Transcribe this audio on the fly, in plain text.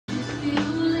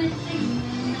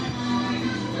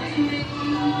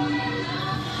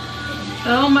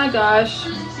Oh my gosh.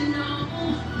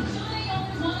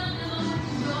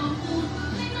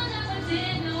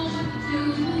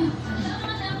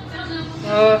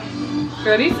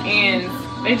 Girl, these ends,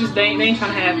 they ain't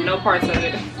trying to have no parts of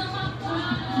it.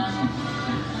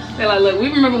 They're like, look, we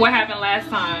remember what happened last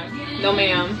time. No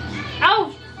ma'am.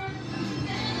 Oh!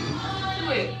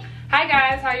 Hi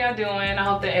guys, how y'all doing? I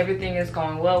hope that everything is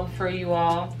going well for you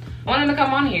all. I wanted to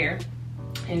come on here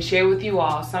and share with you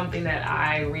all something that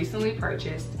I recently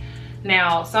purchased.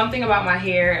 Now, something about my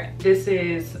hair, this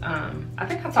is, I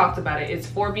think I talked about it. It's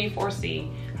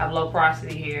 4B4C, I have low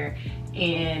porosity hair.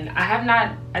 And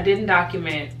I didn't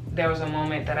document, there was a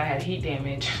moment that I had heat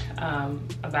damage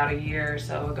about a year or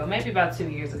so ago, maybe about 2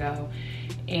 years ago.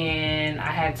 And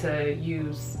I had to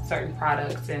use certain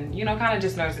products and, you know, kind of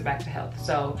just nurse it back to health.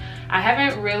 So I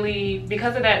haven't really,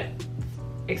 because of that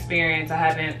experience, I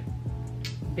haven't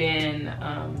been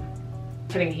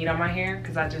putting heat on my hair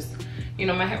because I just, you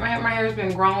know, my hair has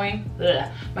been growing. Ugh.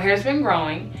 My hair's been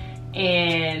growing,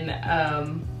 and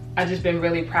I've just been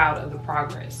really proud of the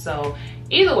progress. So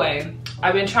either way,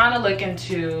 I've been trying to look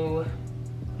into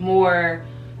more,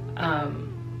 I've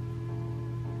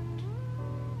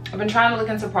been trying to look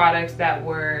into products that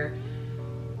were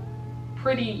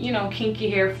pretty, you know, kinky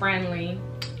hair friendly,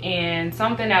 and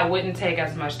something that wouldn't take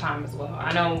as much time as well.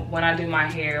 I know when I do my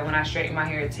hair, when I straighten my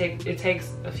hair, it takes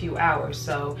a few hours.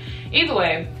 So either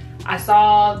way, I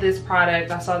saw this product,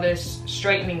 I saw this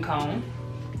straightening comb.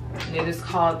 It is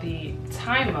called the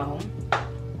Tymo.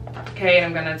 Okay, and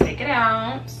I'm gonna take it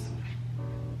out.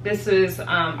 This is,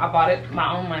 I bought it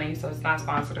my own money, so it's not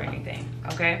sponsored or anything,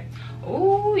 okay?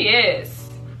 Oh yes.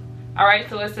 All right,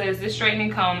 so it says this straightening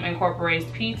comb incorporates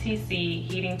PTC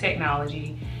heating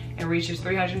technology and reaches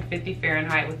 350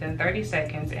 Fahrenheit within 30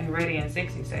 seconds and ready in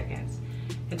 60 seconds.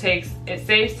 It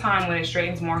saves time when it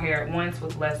straightens more hair at once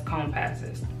with less comb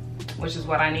passes, which is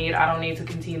what I need. I don't need to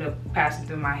continue to pass it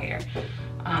through my hair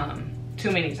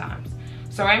too many times.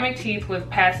 Ceramic teeth with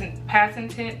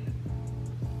patented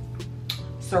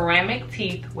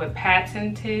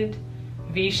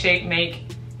V-shape make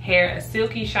hair a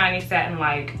silky, shiny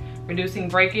satin-like, reducing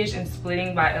breakage and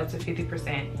splitting by up to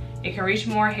 50%. It can reach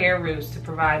more hair roots to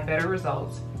provide better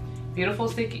results. Beautiful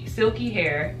silky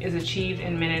hair is achieved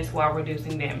in minutes while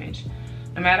reducing damage.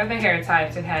 No matter the hair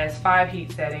types, it has 5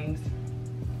 heat settings,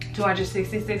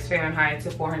 266 Fahrenheit to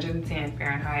 410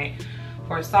 Fahrenheit,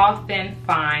 for soft, thin,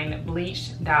 fine,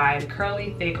 bleached, dyed,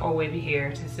 curly, thick, or wavy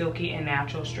hair to silky and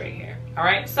natural straight hair. All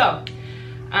right, so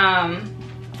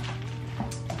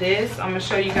this, I'm gonna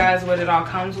show you guys what it all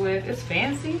comes with. It's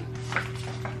fancy,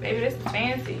 baby, this is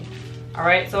fancy. All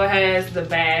right, so it has the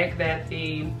bag that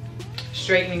the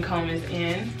straightening comb is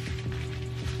in.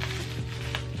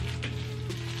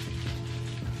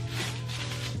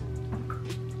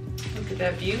 Look at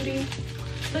that beauty.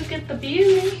 Look at the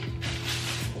beauty.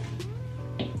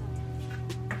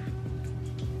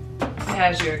 It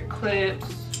has your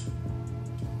clips,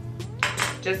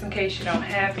 just in case you don't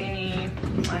have any.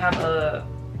 I have a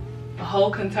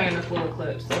whole container full of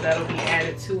clips, so that'll be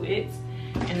added to it.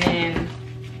 And then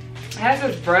it has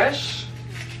this brush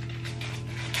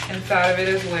inside of it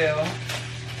as well.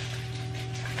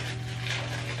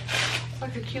 It's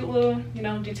like a cute little, you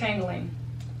know, detangling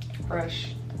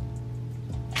brush.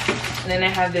 And then they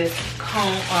have this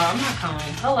comb, not comb,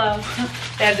 hello.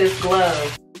 They have this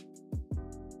glove.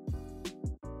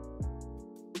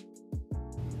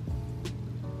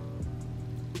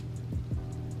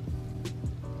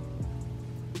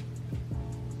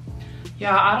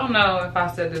 Y'all, I don't know if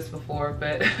I said this before,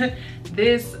 but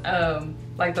this,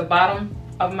 like the bottom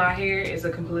of my hair is a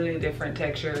completely different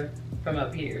texture from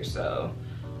up here. So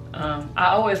I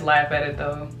always laugh at it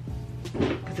though,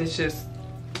 because it's just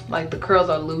like the curls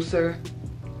are looser.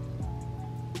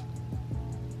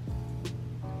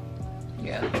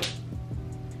 Yeah.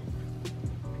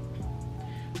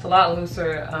 It's a lot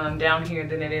looser down here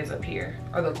than it is up here,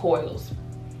 or the coils.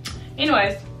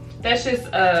 Anyways, that's just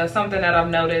something that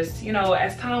I've noticed, you know,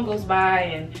 as time goes by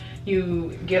and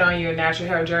you get on your natural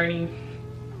hair journey,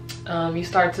 you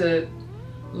start to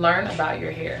learn about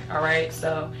your hair. All right,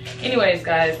 so anyways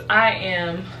guys, I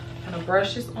am gonna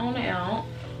brush this on out.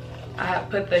 I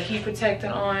have put the heat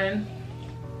protectant on.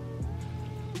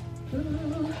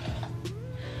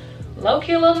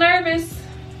 Low-key a little nervous.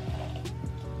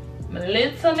 I'm a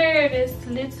little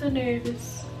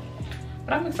nervous,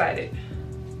 but I'm excited.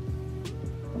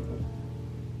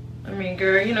 I mean,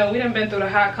 girl, you know, we done been through the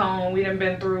hot comb, we done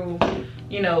been through,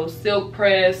 you know, silk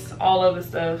press, all other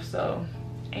stuff, so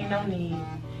ain't no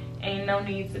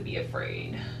need to be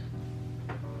afraid.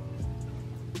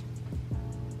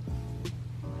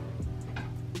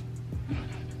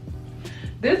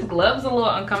 This glove's a little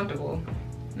uncomfortable,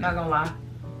 I'm not gonna lie.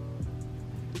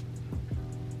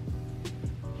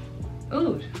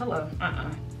 Ooh, hello,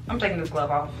 I'm taking this glove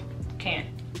off. Can't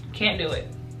do it.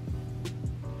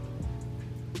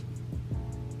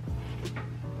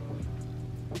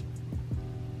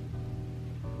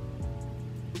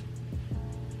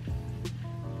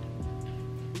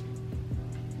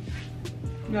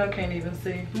 Y'all can't even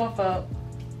see, my fault.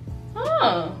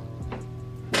 Huh,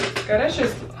 girl, that's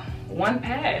just one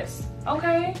pass,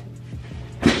 okay.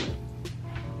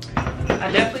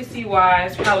 I definitely see why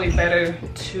it's probably better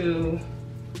to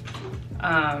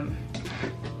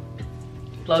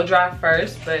blow dry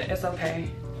first, but it's okay.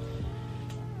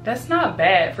 That's not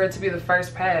bad for it to be the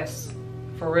first pass,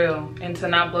 for real, and to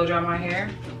not blow dry my hair.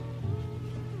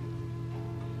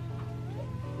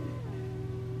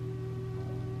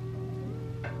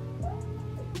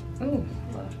 Ooh,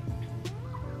 love.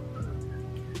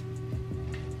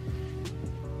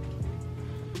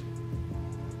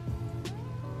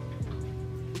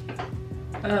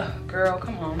 Ugh, girl,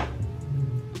 come on.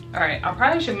 All right, I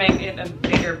probably should make it a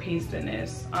bigger piece than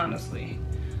this, honestly.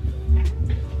 I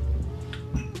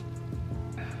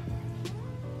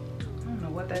don't know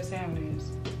what that sound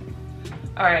is.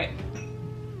 All right,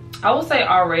 I will say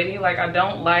already, like, I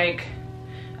don't like,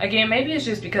 again, maybe it's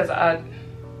just because I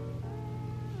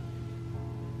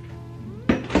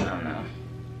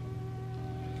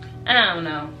don't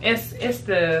know.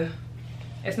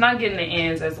 It's not getting the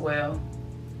ends as well.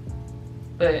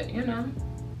 But you know.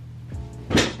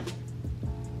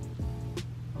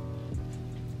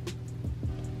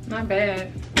 Not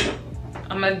bad.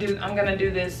 I'm gonna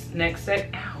do this next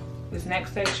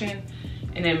section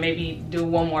and then maybe do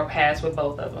one more pass with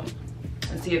both of them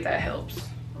and see if that helps.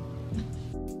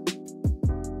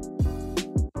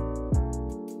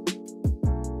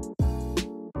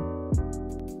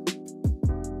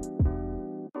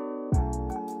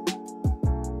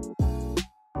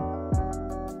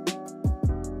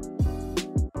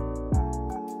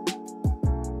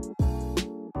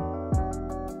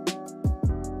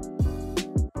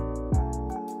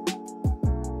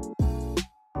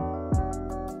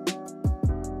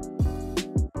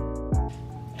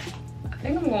 I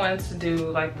think I'm going to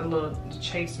do like the little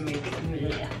chase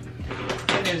method. Yeah.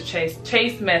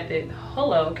 Chase method.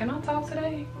 Hello, can I talk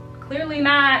today? Clearly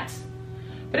not.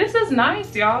 But this is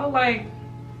nice, y'all. Like,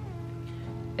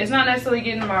 it's not necessarily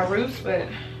getting my roots, but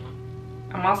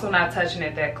I'm also not touching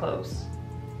it that close.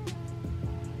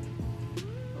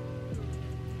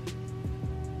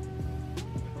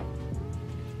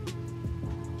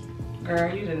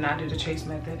 Girl, you did not do the chase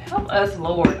method. Help us,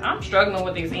 Lord. I'm struggling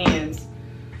with these ends.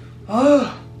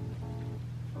 Oh.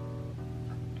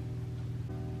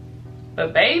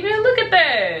 But baby, look at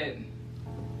that.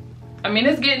 I mean,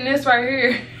 it's getting this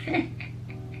right here.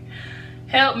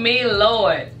 Help me,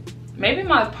 Lord. Maybe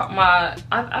I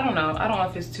don't know. I don't know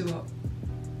if it's too,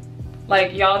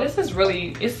 like, y'all, this is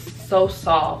really, it's so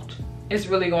soft. It's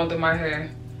really going through my hair.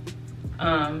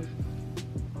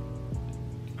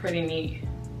 Pretty neat.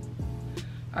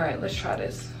 All right, let's try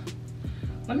this.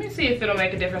 Let me see if it'll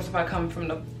make a difference if I go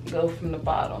from the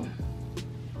bottom.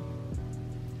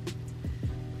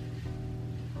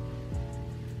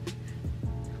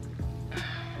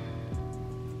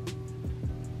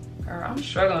 Girl, I'm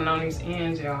struggling on these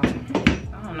ends, y'all.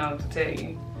 I don't know what to tell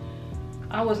you.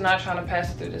 I was not trying to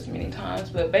pass it through this many times,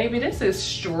 but baby, this is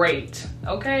straight,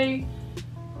 okay?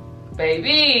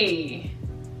 Baby,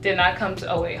 did not come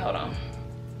to, oh wait, hold on.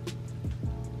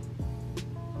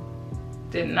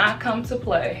 Did not come to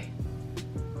play.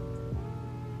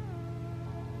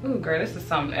 Ooh, girl, this is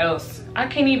something else. I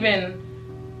can't even.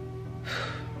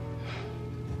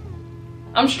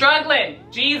 I'm struggling.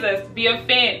 Jesus, be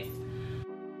offense.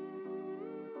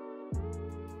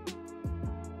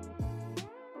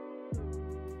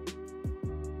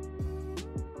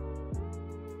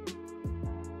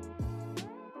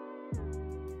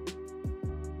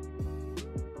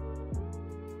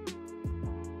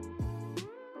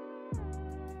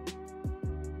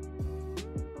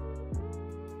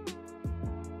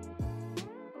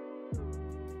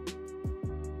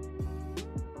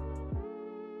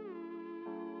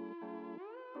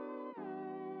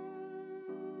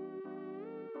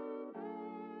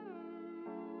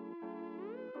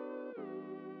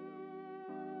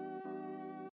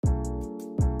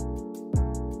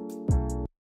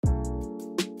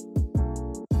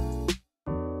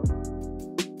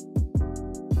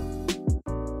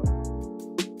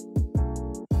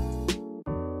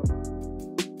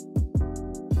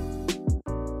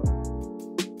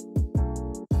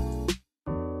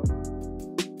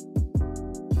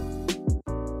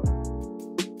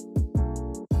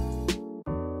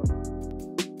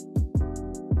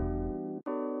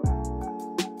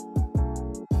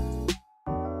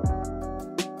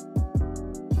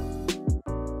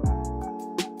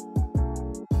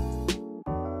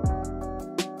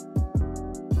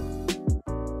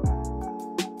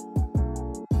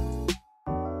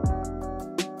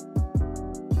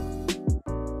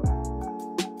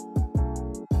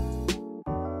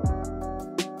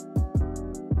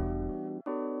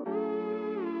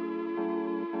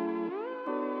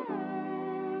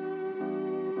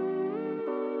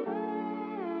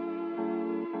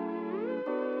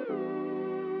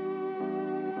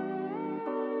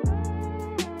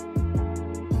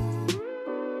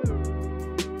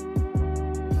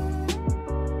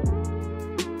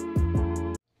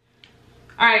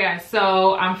 Alright guys,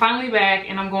 so I'm finally back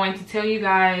and I'm going to tell you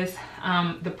guys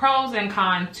the pros and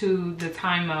cons to the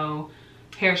Tymo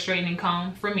hair straightening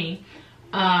comb for me.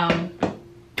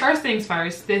 First things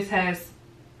first, this has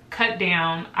cut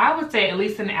down, I would say, at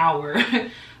least an hour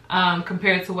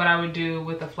compared to what I would do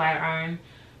with a flat iron.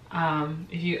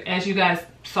 As you guys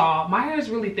saw, my hair is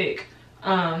really thick.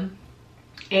 And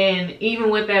even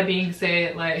with that being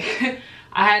said, like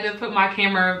I had to put my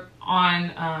camera on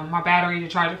my battery to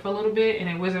charge it for a little bit, and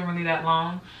it wasn't really that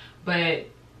long. But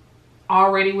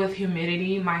already with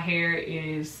humidity, my hair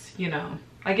is, you know,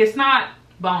 like it's not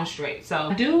bone straight. So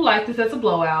I do like this as a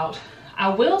blowout. I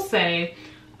will say,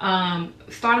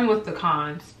 starting with the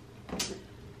cons,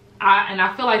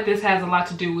 I feel like this has a lot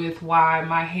to do with why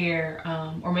my hair,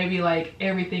 or maybe like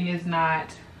everything is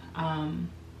not,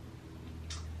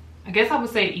 I guess I would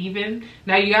say even.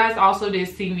 Now you guys also did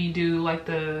see me do like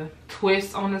the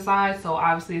twist on the side, so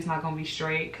obviously it's not gonna be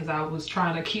straight because I was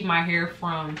trying to keep my hair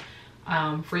from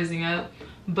frizzing up.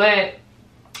 But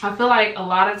I feel like a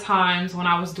lot of times when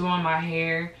I was doing my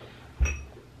hair,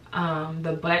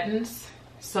 the buttons,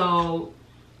 so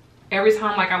every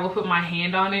time like I would put my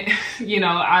hand on it, you know,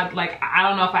 I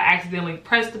don't know if I accidentally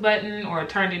pressed the button or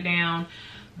turned it down,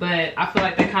 but I feel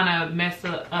like they kind of messed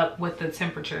up with the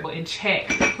temperature. And check,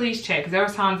 please check, because there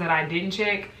was times that I didn't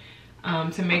check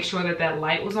to make sure that that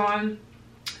light was on.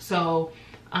 So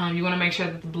you want to make sure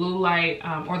that the blue light,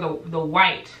 or the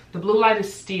white, the blue light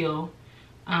is still,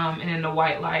 and then the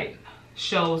white light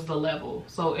shows the level.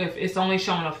 So if it's only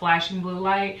showing a flashing blue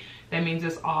light, that means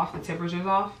it's off, the temperature's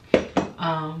off.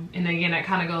 And again, that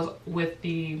kind of goes with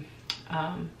the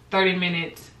 30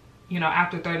 minutes, you know,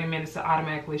 after 30 minutes it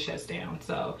automatically shuts down.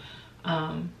 So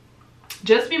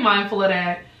just be mindful of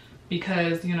that,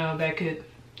 because you know that could,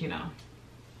 you know,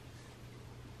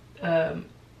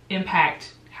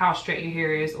 impact how straight your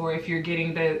hair is, or if you're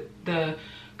getting the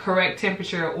correct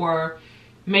temperature or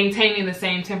maintaining the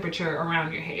same temperature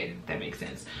around your head, if that makes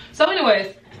sense. So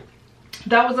anyways,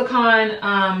 that was a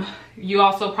con. You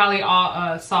also probably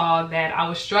all saw that I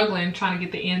was struggling trying to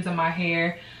get the ends of my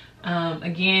hair.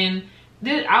 Again,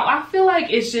 I feel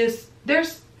like it's just,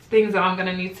 there's things that I'm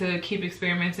gonna need to keep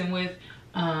experimenting with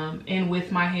and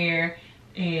with my hair.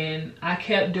 And I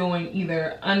kept doing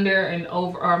either under and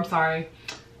over, or I'm sorry,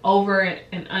 over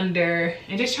and under,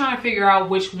 and just trying to figure out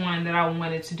which one that I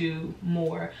wanted to do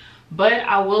more. But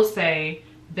I will say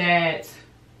that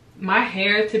my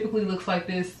hair typically looks like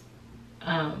this,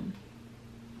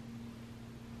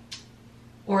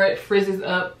 or it frizzes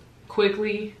up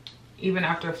quickly even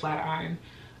after a flat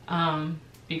iron,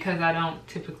 because I don't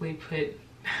typically put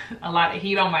a lot of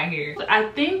heat on my hair. I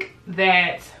think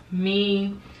that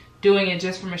me doing it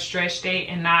just from a stretch state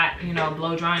and not, you know,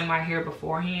 blow drying my hair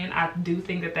beforehand, I do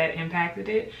think that that impacted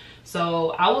it.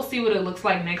 So I will see what it looks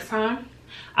like next time.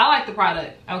 I like the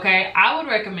product, okay? I would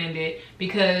recommend it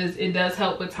because it does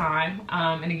help with time.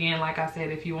 And again, like I said,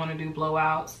 if you want to do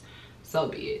blowouts, so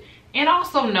be it. And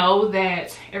also know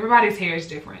that everybody's hair is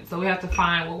different, so we have to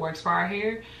find what works for our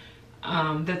hair.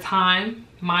 The time,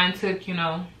 mine took, you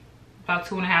know, about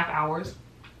 2.5 hours,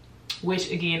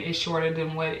 which again is shorter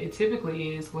than what it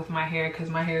typically is with my hair, because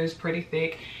my hair is pretty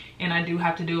thick and I do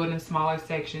have to do it in smaller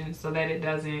sections so that it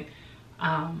doesn't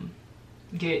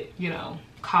get, you know,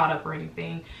 caught up or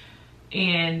anything.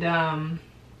 And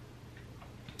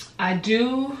I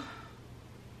do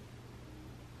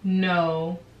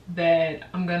know that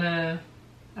I'm gonna,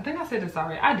 I think I said this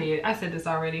already. I said this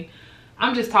already.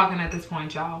 I'm just talking at this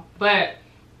point, y'all. But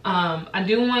I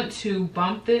do want to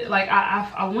bump it. Like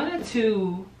I wanted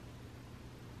to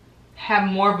have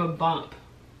more of a bump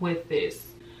with this.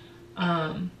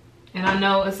 And I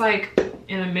know it's like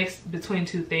in a mix between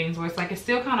two things, where it's like it's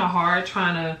still kind of hard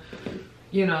trying to,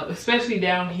 you know, especially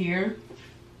down here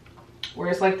where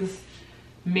it's like this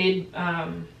mid,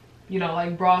 you know,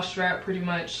 like bra strap, pretty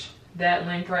much that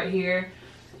length right here.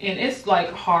 And it's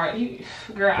like hard.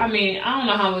 Girl, I mean, I don't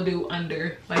know how to do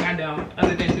under. Like I don't,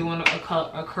 other than doing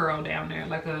a curl down there,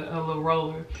 like a little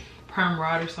roller, perm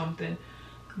rod or something.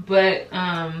 But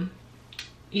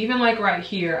even like right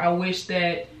here, I wish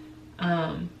that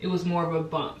it was more of a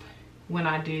bump when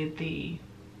I did the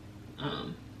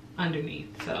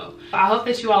underneath. So I hope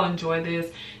that you all enjoy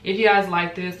this. If you guys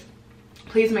like this,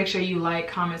 please make sure you like,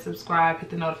 comment, subscribe, hit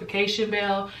the notification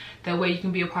bell. That way you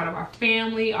can be a part of our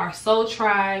family, our soul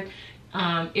tribe.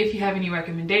 If you have any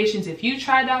recommendations, if you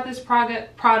tried out this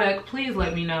product, please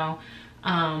let me know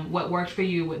what worked for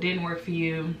you, what didn't work for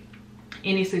you,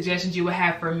 any suggestions you would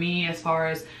have for me as far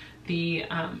as the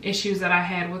issues that I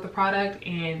had with the product.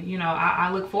 And you know,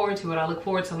 I look forward to it. I look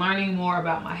forward to learning more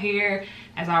about my hair,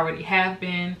 as I already have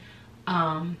been.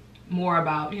 more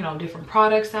about, you know, different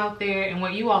products out there and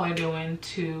what you all are doing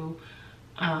to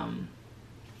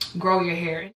grow your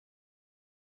hair.